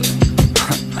 nigga.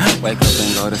 Wake up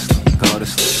and go to sleep, go to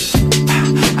sleep.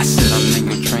 I said I'm in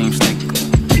your dreams, nigga.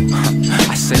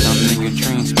 I said I'm in your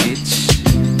dreams, bitch.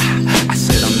 I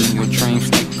said I'm in your dreams,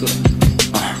 nigga.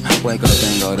 Wake up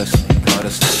and go to sleep.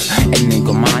 And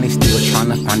nigga Montey still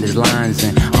tryna find his lines,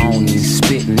 and I don't even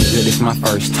spit, nigga, this my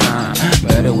first time.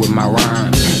 Better with my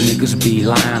rhyme, niggas be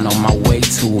lying. On my way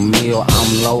to a meal,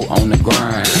 I'm low on the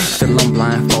grind. Still I'm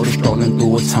blindfolded, strolling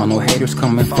through a tunnel. Haters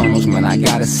coming funnels, man, I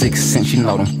got a sixth sense. You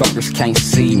know them fuckers can't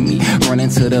see me. Running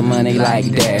to the money like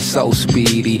that, so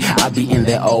speedy. I be in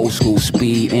that old school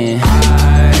speeding.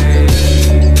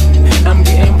 I'm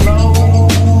getting blown.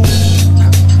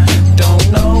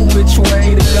 Don't know which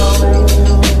way to go.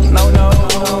 No, no,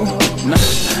 no,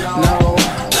 no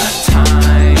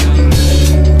time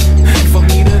for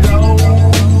me to go.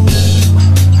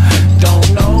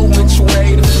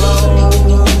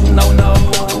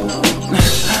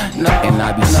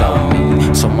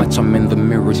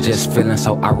 mirror, just feeling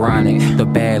so ironic. The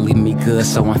bad leave me good,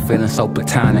 so I'm feeling so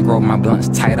platonic. Roll my blunts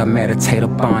tight, I meditate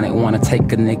upon it. Wanna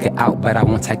take a nigga out, but I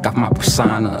won't take off my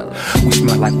persona. We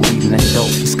smell like weed and that dope.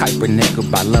 Skype a nigga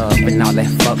by love and all that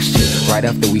fuck shit. Right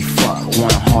after we fuck,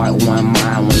 one heart, one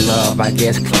mind, one love. I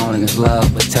guess cloning is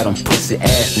love, but tell them pussy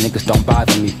ass niggas don't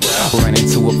bother me. Ran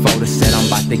into a voter, said I'm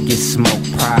about to get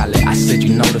smoked probably. I said,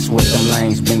 you notice what them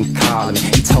lanes been calling me.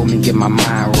 He told me get my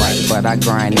mind right, but I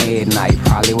grind every night.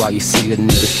 Probably why you see the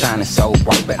nigga shining so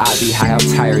bright, but I be high, I'm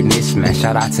tired of this, man.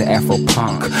 Shout out to Afro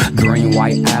Punk. Green,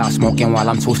 white owl, smoking while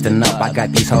I'm twisting up. I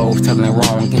got these hoes telling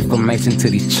wrong information to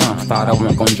these chumps. Thought I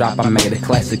wasn't gonna drop, I made a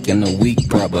classic in a week,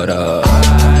 bruh, but